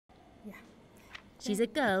She's a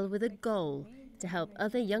girl with a goal to help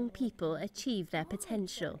other young people achieve their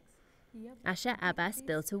potential. Asha Abbas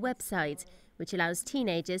built a website which allows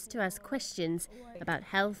teenagers to ask questions about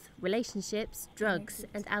health, relationships, drugs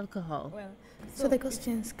and alcohol. So the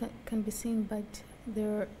questions can be seen, but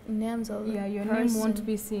their names or your name won't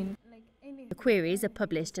be seen. The queries are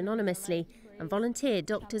published anonymously, and volunteer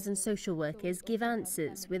doctors and social workers give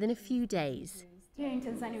answers within a few days. Here in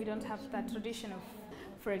Tanzania, we don't have that tradition of,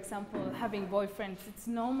 for example, having boyfriends. It's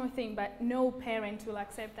a normal thing, but no parent will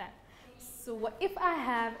accept that. So what if I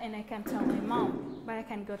have, and I can tell my mom, but I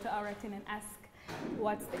can go to our routine and ask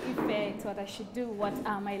what's the effect, what I should do, what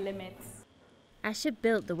are my limits. Asha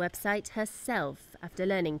built the website herself after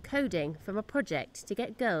learning coding from a project to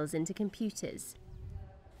get girls into computers.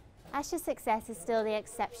 Asha's success is still the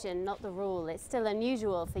exception, not the rule. It's still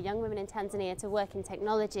unusual for young women in Tanzania to work in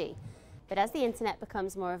technology. But as the internet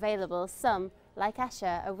becomes more available, some, like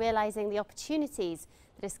Asha, are realizing the opportunities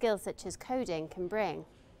that a skill such as coding can bring.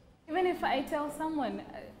 Even if I tell someone,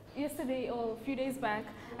 yesterday or a few days back,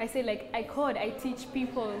 I say like I code, I teach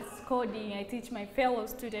people coding, I teach my fellow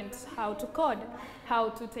students how to code, how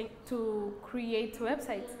to create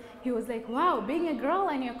websites. He was like, wow, being a girl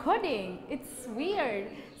and you're coding, it's weird.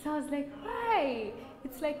 So I was like, why?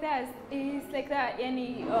 It's like that. It's like that.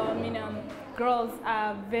 Any girls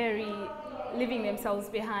are very leaving themselves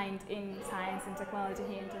behind in science and technology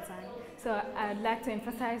here in Tanzania. So I'd like to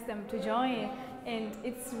emphasize them to join, and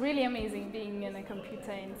it's really amazing being in a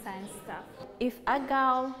computer and science stuff. If a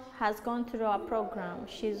girl has gone through a program,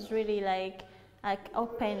 she's really like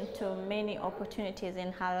open to many opportunities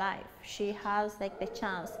in her life. She has like the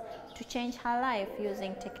chance to change her life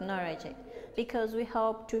using technology, because we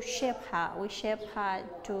hope to shape her. We shape her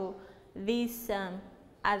to this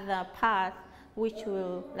other path, which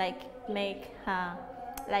will like make her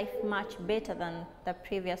life much better than the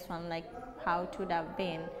previous one, like how it would have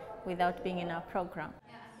been without being in our program.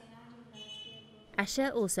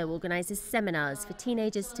 Asha also organises seminars for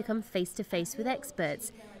teenagers to come face-to-face with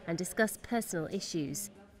experts and discuss personal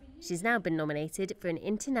issues. She's now been nominated for an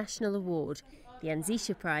international award, the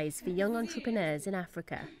Anzisha Prize for Young Entrepreneurs in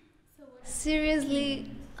Africa.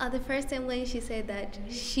 Seriously, the first time when she said that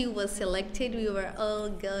she was selected, we were all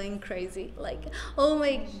going crazy. Like, oh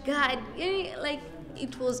my God, like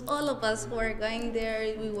it was all of us who were going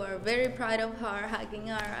there. We were very proud of her, hugging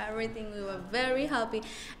her, everything. We were very happy,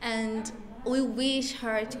 and we wish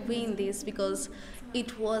her to win this because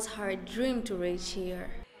it was her dream to reach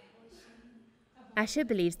here. Asha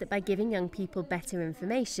believes that by giving young people better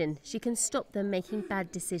information, she can stop them making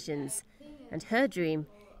bad decisions. And her dream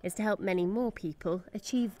is to help many more people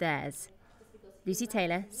achieve theirs. Lucy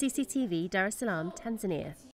Taylor, CCTV, Dar es Salaam, Tanzania.